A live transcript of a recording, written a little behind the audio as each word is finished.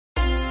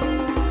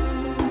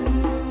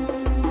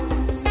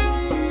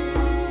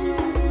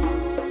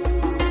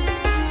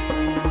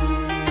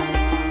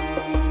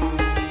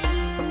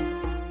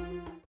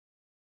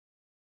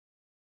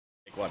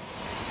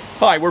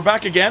Hi, we're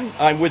back again.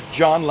 I'm with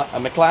John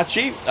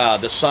McLatchie,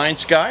 the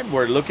science guy.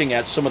 We're looking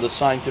at some of the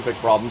scientific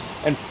problems,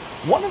 and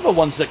one of the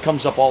ones that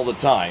comes up all the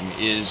time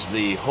is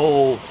the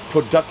whole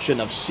production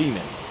of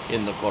semen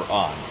in the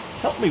Qur'an.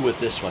 Help me with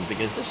this one,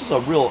 because this is a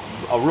real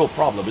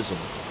problem, isn't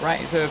it?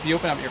 Right, so if you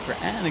open up your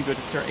Qur'an and go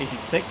to Surah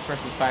 86,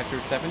 verses 5 through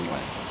 7, you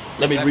want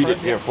to... Let me read it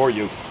here for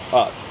you.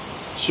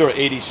 Surah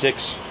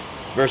 86,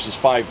 verses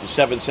 5 to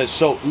 7 says,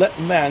 "So let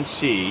man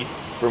see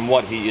from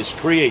what he is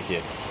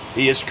created.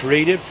 He is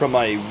created from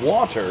a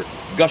water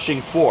gushing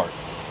forth,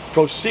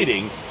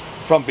 proceeding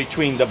from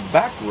between the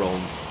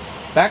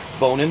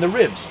backbone and the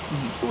ribs."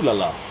 Ooh la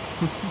la.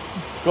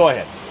 Go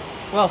ahead.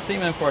 Well,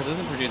 semen, of course,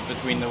 isn't produced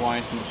between the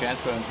loins and the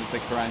chest bones as the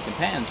Qur'an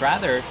contends.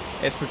 Rather,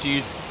 it's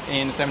produced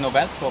in the seminal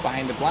vesicle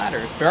behind the bladder.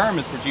 Sperm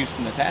is produced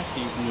in the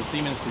testes, and the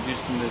semen is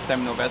produced in the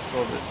seminal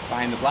vesicle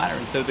behind the bladder.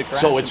 And so the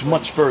Qur'an... So it's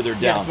much further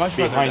down, it's much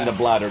further behind down. the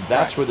bladder.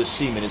 That's Right. where the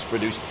semen is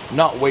produced,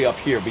 not way up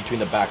here between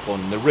the backbone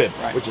and the rib,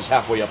 Right. which is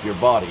halfway up your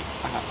body.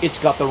 It's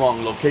got the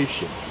wrong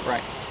location.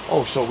 Right.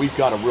 Oh, so we've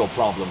got a real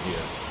problem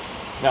here.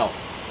 Now,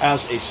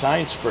 as a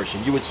science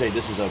person, you would say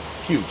this is a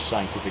huge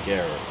scientific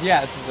error. Yeah,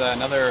 this is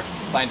another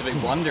scientific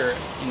blunder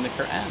in the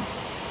Qur'an.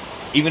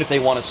 Even if they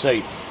want to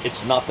say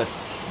it's not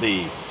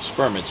the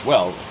sperm as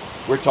well,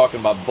 we're talking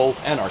about both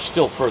and are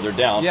still further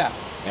down. Yeah.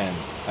 And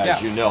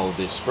as you know,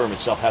 the sperm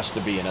itself has to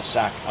be in a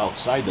sac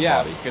outside the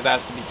body. Yeah, because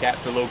that has to be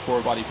kept to low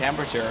core body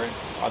temperature.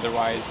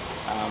 Otherwise,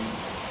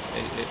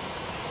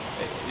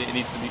 it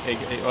needs to be,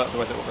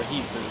 otherwise it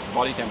overheats at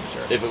body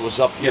temperature. If it was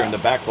up here in the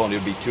backbone, it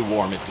would be too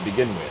warm to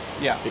begin with.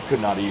 Yeah. It could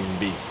not even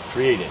be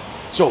created.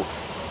 So,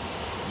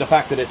 the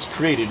fact that it's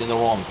created in the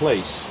wrong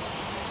place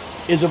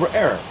is an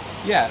error.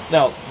 Yeah.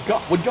 Now,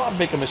 would God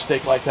make a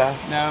mistake like that?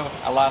 No,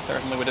 Allah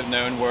certainly would have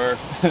known where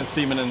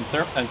semen and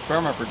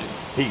sperm are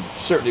produced. He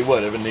certainly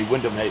would have, and he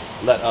wouldn't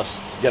have let us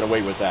get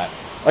away with that.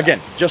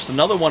 Again, just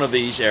another one of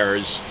these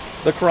errors,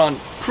 the Quran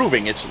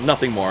proving it's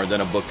nothing more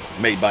than a book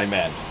made by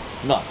man,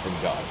 not from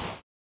God.